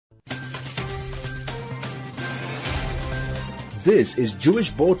This is Jewish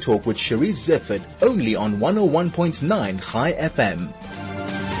Board Talk with Cherise Zifford, only on 101.9 High FM.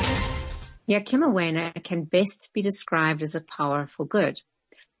 Yakima Waner can best be described as a power for good.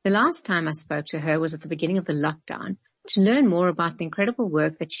 The last time I spoke to her was at the beginning of the lockdown to learn more about the incredible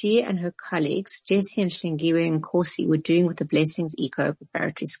work that she and her colleagues, Jesse and Shlingiwe and Corsi, were doing with the Blessings Eco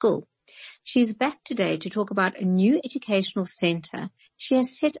Preparatory School. She's back today to talk about a new educational center she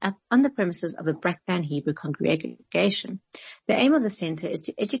has set up on the premises of the Brakpan Hebrew congregation. The aim of the center is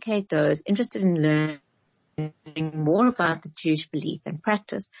to educate those interested in learning more about the Jewish belief and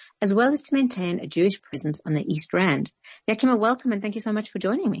practice, as well as to maintain a Jewish presence on the East Rand. Yakima, welcome, and thank you so much for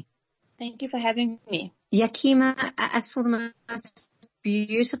joining me. Thank you for having me. Yakima, I saw the most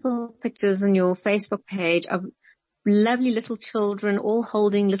beautiful pictures on your Facebook page of lovely little children all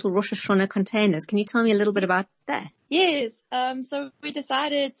holding little Rosh Hashanah containers. Can you tell me a little bit about that? Yes. So we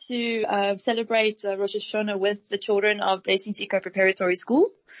decided to celebrate Rosh Hashanah with the children of Blessings Eco Preparatory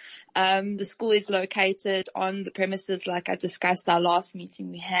School. The school is located on the premises like I discussed our last meeting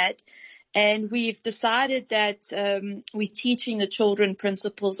we had. And we've decided that we're teaching the children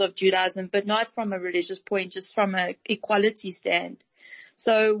principles of Judaism, but not from a religious point, just from an equality stand.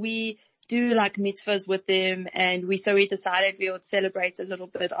 So we do like mitzvahs with them, and we decided we would celebrate a little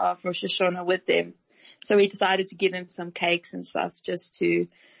bit of Rosh Hashanah with them. So we decided to give them some cakes and stuff just to,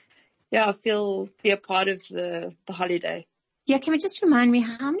 be a part of the holiday. Yeah, can you just remind me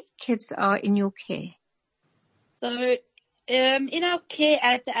how many kids are in your care? So, in our care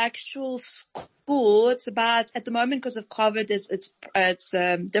at the actual school, it's about, at the moment because of COVID, it's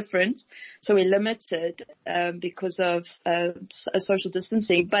different. So we're limited, because of, social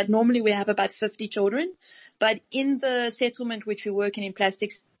distancing. But normally we have about 50 children. But in the settlement which we're working in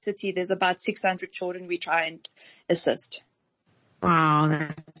Plastic City, there's about 600 children we try and assist. Wow,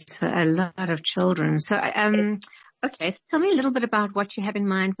 that's a lot of children. So, okay, so tell me a little bit about what you have in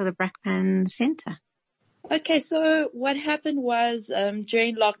mind for the Brakpan Center. Okay, so what happened was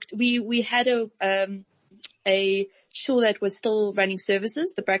during we had a shul that was still running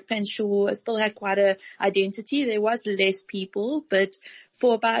services. The Brakpan shul still had quite a identity. There was less people, but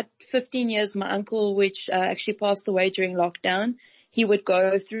for about 15 years, my uncle, which actually passed away during lockdown, he would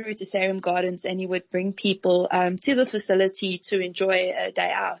go through to Sarum Gardens and he would bring people to the facility to enjoy a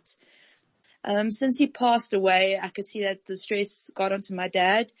day out. Since he passed away, I could see that the stress got onto my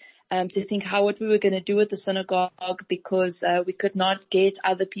dad. To think what we were going to do with the synagogue because we could not get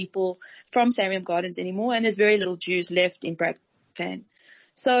other people from Sarum Gardens anymore, and there's very little Jews left in Brakpan.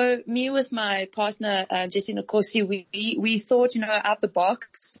 So me with my partner, Jesse and Corsi, we thought, out the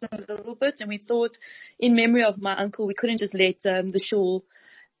box a little bit, and we thought in memory of my uncle, we couldn't just let the shul,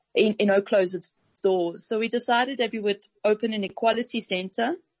 close its doors. So we decided that we would open an equality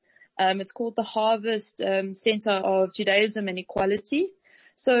center. It's called the Harvest Center of Judaism and Equality.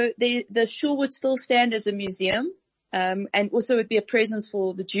 So the shul would still stand as a museum, and also would be a presence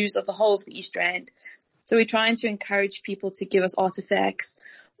for the Jews of the whole of the East Rand. So we're trying to encourage people to give us artifacts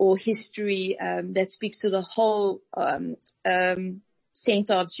or history that speaks to the whole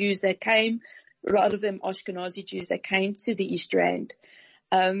center of Jews that came, a lot of them Ashkenazi Jews that came to the East Rand.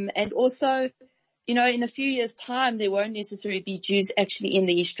 And also, in a few years' time, there won't necessarily be Jews actually in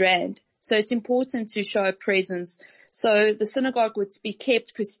the East Rand. So it's important to show a presence. So the synagogue would be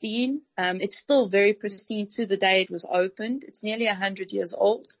kept pristine. It's still very pristine to the day it was opened. It's nearly 100 years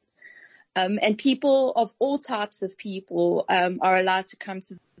old. And people of all types of people are allowed to come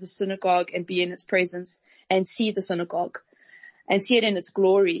to the synagogue and be in its presence and see the synagogue and see it in its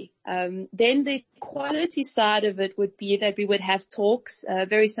glory. Then the quality side of it would be that we would have talks,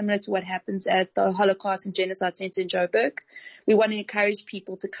 very similar to what happens at the Holocaust and Genocide Center in Joburg. We want to encourage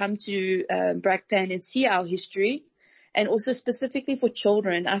people to come to Brakpan and see our history, and also specifically for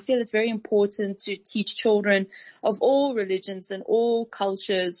children. I feel it's very important to teach children of all religions and all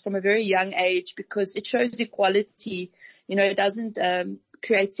cultures from a very young age because it shows equality. It doesn't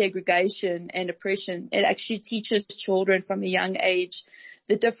create segregation and oppression. It actually teaches children from a young age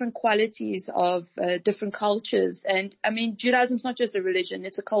the different qualities of different cultures. And Judaism's not just a religion,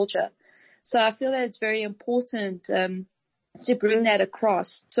 it's a culture. So I feel that it's very important to bring that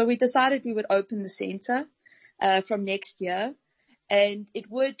across. So we decided we would open the center from next year, and it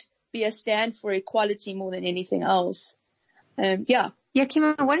would be a stand for equality more than anything else.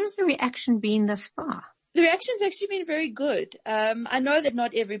 Yakima, what has the reaction been thus far? The reaction's actually been very good. I know that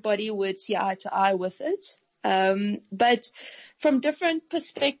not everybody would see eye to eye with it. But from different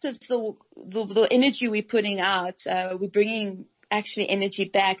perspectives, the energy we're putting out, we're bringing actually energy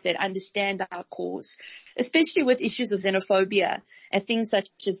back that understand our cause, especially with issues of xenophobia and things such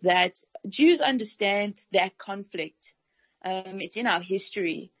as that. Jews understand that conflict. It's in our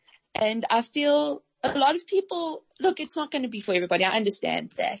history. And I feel a lot of people, look, it's not going to be for everybody. I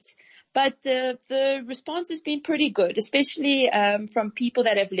understand that. But the response has been pretty good, especially from people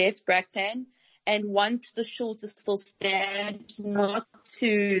that have left Brakpan and want the shul to still stand, not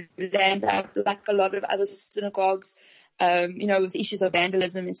to land up like a lot of other synagogues, with issues of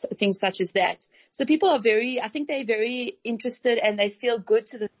vandalism and things such as that. So people are I think they're very interested, and they feel good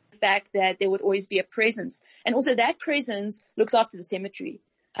to the fact that there would always be a presence. And also that presence looks after the cemetery.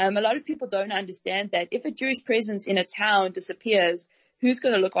 A lot of people don't understand that if a Jewish presence in a town disappears, who's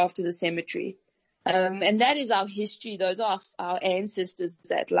going to look after the cemetery? And that is our history. Those are our ancestors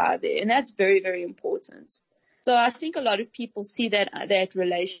that lie there. And that's very, very important. So I think a lot of people see that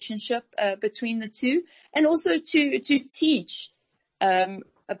relationship, between the two, and also to teach,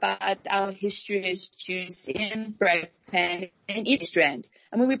 about our history as Jews in Brakpan and in Strand.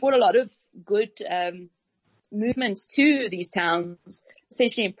 I mean, we brought a lot of good, movements to these towns,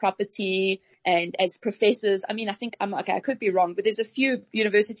 especially in property and as professors. I mean, I think I could be wrong, but there's a few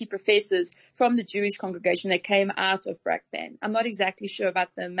university professors from the Jewish congregation that came out of Brakpan. I'm not exactly sure about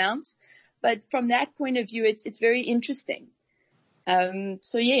the amount, but from that point of view, it's very interesting.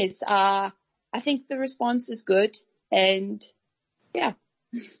 So yes, I think the response is good, and yeah.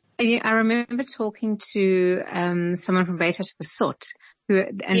 I remember talking to someone from Beit Basot,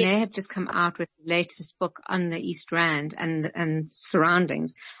 they have just come out with the latest book on the East Rand and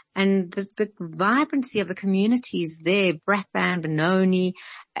surroundings, and the vibrancy of the communities there, Brakpan, Benoni,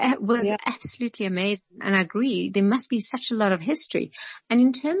 was absolutely amazing. And I agree, there must be such a lot of history. And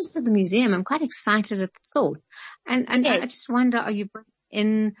in terms of the museum, I'm quite excited at the thought. And I just wonder,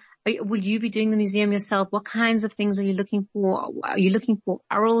 will you be doing the museum yourself? What kinds of things are you looking for? Are you looking for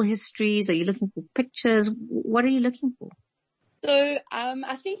oral histories? Are you looking for pictures? What are you looking for? So,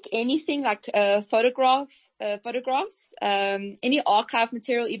 I think anything like, photographs, any archive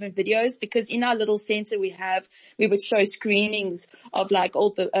material, even videos, because in our little center we would show screenings of like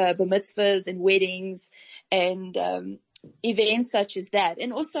all the, bar mitzvahs and weddings and, events such as that.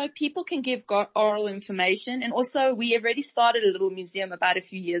 And also people can give oral information. And also we already started a little museum about a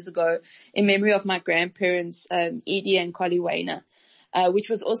few years ago in memory of my grandparents, Edie and Collie Waner. Which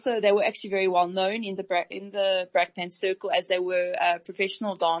was also, they were actually very well known in the Brakpan circle, as they were,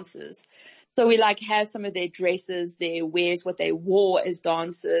 professional dancers. So we have some of their dresses, their wares, what they wore as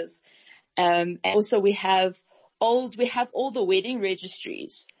dancers. And also we have all the wedding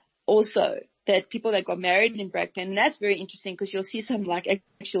registries also, that people that got married in Brakpan. And that's very interesting, because you'll see some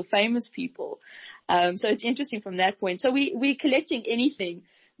actual famous people. So it's interesting from that point. So we're collecting anything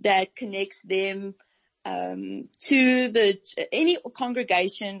that connects them to any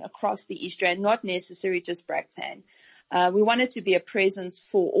congregation across the East Rand, not necessarily just Brakpan. We want it to be a presence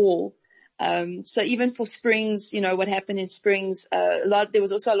for all. So even for Springs, what happened in Springs, there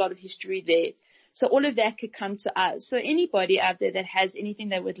was also a lot of history there. So all of that could come to us. So anybody out there that has anything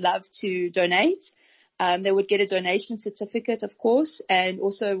they would love to donate, they would get a donation certificate, of course, and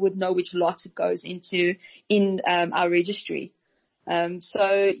also would know which lot it goes into in our registry.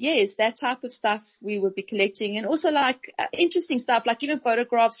 So yes, that type of stuff we will be collecting, and also interesting stuff, like even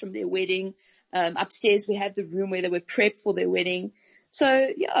photographs from their wedding. Upstairs we have the room where they were prepped for their wedding. So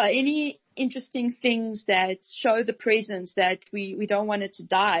yeah, any interesting things that show the presence, that we don't want it to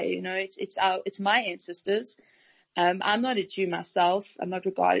die. It's my ancestors. I'm not a Jew myself. I'm not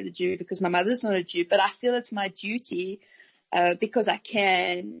regarded a Jew because my mother's not a Jew, but I feel it's my duty, because I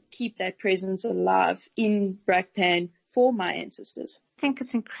can keep that presence alive in Brakpan for my ancestors. I think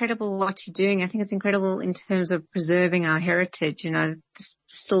it's incredible what you're doing. I think it's incredible in terms of preserving our heritage,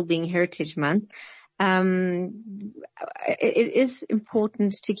 still being Heritage Month. It is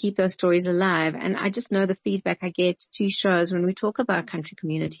important to keep those stories alive. And I just know the feedback I get to shows when we talk about country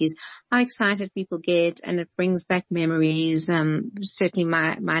communities, how excited people get, and it brings back memories. Certainly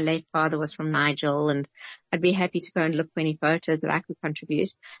my late father was from Nigel, and I'd be happy to go and look for any photos that I could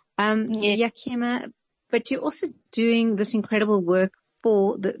contribute. Yakima, but you're also doing this incredible work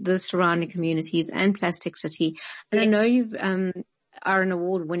for the surrounding communities and Plastic City. And I know you've, are an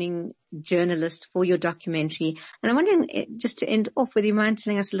award-winning journalist for your documentary. And I'm wondering, just to end off, whether you mind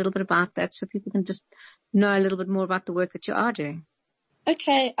telling us a little bit about that so people can just know a little bit more about the work that you are doing.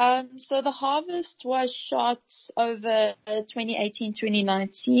 Okay, so The Harvest was shot over 2018,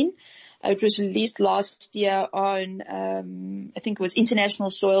 2019. It was released last year on, I think it was International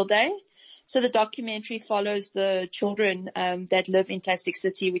Soil Day. So the documentary follows the children that live in Plastic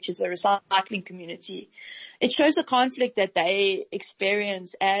City, which is a recycling community. It shows the conflict that they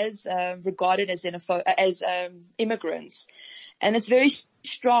experience as regarded as immigrants, and it's very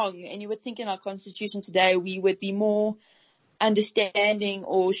strong. And you would think in our constitution today we would be more understanding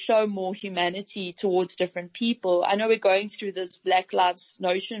or show more humanity towards different people. I know we're going through this Black Lives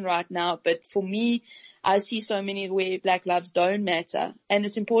notion right now, but for me, I see so many where Black lives don't matter. And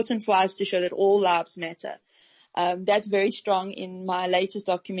it's important for us to show that all lives matter. That's very strong in my latest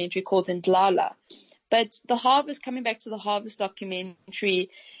documentary called Ndlala. But the harvest, coming back to the harvest documentary,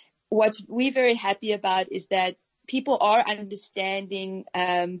 what we're very happy about is that people are understanding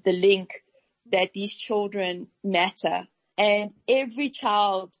the link that these children matter. And every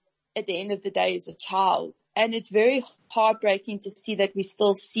child at the end of the day is a child. And it's very heartbreaking to see that we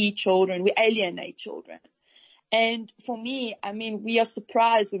still see children, we alienate children. And for me, I mean, we are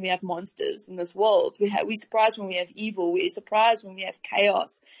surprised when we have monsters in this world. We're surprised when we have evil. We're surprised when we have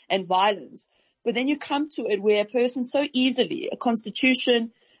chaos and violence. But then you come to it where a person so easily, a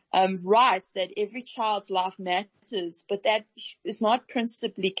constitution writes that every child's life matters, but that is not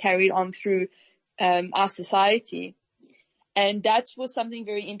principally carried on through our society. And that was something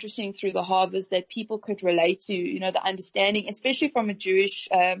very interesting through the harvest that people could relate to, you know, the understanding, especially from a Jewish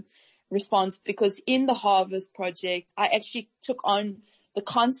response, because in the harvest project, I actually took on the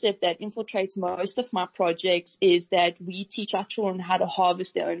concept that infiltrates most of my projects is that we teach our children how to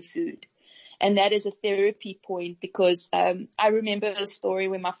harvest their own food. And that is a therapy point because I remember a story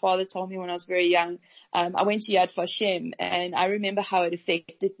when my father told me when I was very young. I went to Yad Vashem, and I remember how it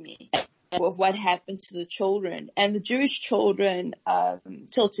affected me. Of what happened to the children. And the Jewish children,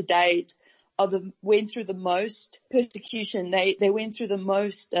 till to date, went through the most persecution. They went through the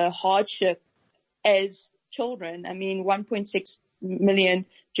most hardship as children. I mean, 1.6 million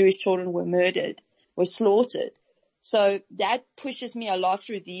Jewish children were murdered, were slaughtered. So that pushes me a lot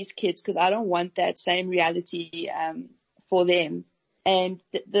through these kids because I don't want that same reality for them. And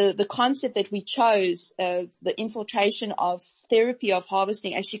the concept that we chose, the infiltration of therapy of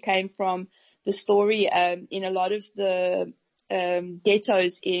harvesting actually came from the story, in a lot of the,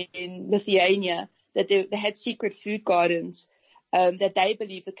 ghettos in Lithuania that they had secret food gardens, that they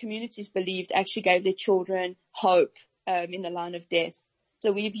believed, the communities believed actually gave their children hope, in the line of death.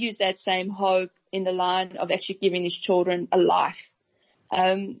 So we've used that same hope in the line of actually giving these children a life.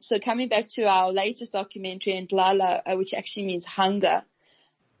 So coming back to our latest documentary, Ndlala, which actually means hunger,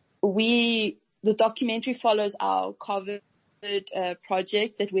 the documentary follows our COVID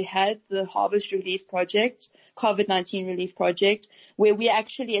project that we had, the Harvest Relief Project, COVID-19 Relief Project, where we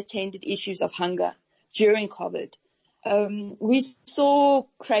actually attended issues of hunger during COVID. We saw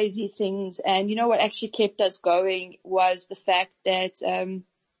crazy things, and you know what actually kept us going was the fact that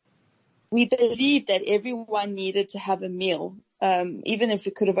we believed that everyone needed to have a meal, even if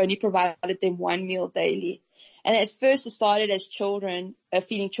we could have only provided them one meal daily. And at first it started as children,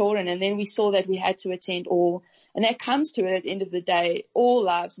 feeding children, and then we saw that we had to attend all. And that comes to it at the end of the day, all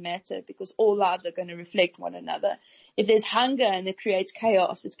lives matter because all lives are going to reflect one another. If there's hunger and it creates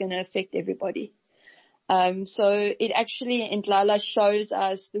chaos, it's going to affect everybody. So it actually, Ndlala shows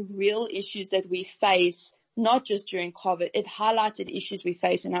us the real issues that we face, not just during COVID. It highlighted issues we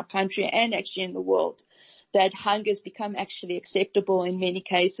face in our country and actually in the world, that hunger has become actually acceptable in many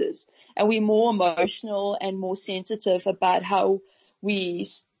cases. And we're more emotional and more sensitive about how we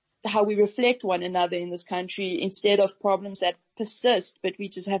reflect one another in this country instead of problems that persist, but we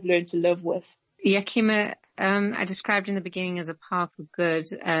just have learned to live with. Yakima, I described in the beginning as a powerful good.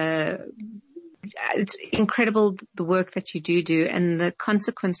 It's incredible the work that you do, and the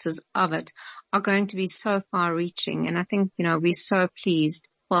consequences of it are going to be so far reaching. And I think, you know, we're so pleased,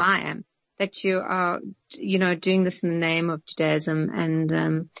 well, I am, that you are, you know, doing this in the name of Judaism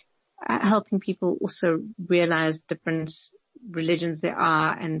and, helping people also realize different religions there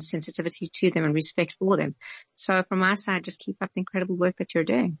are and sensitivity to them and respect for them. So from my side, just keep up the incredible work that you're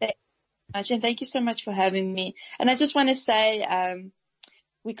doing. Thank you so much for having me. And I just want to say,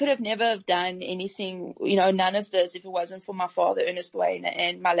 we could have never have done anything, you know, none of this if it wasn't for my father, Ernest Waner,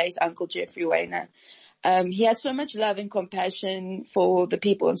 and my late uncle, Jeffrey Waner. He had so much love and compassion for the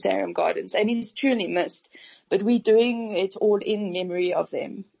people of Sarum Gardens, and he's truly missed. But we're doing it all in memory of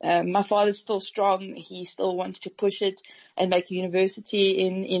them. My father's still strong. He still wants to push it and make a university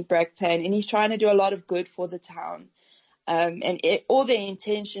in Brakpan, and he's trying to do a lot of good for the town. All their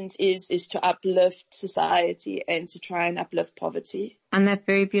intentions is to uplift society and to try and uplift poverty. On that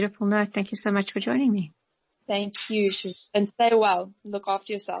very beautiful note, thank you so much for joining me. Thank you. And stay well. Look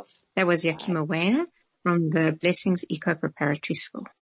after yourself. That was Yakima Waner from the Blessings Eco Preparatory School.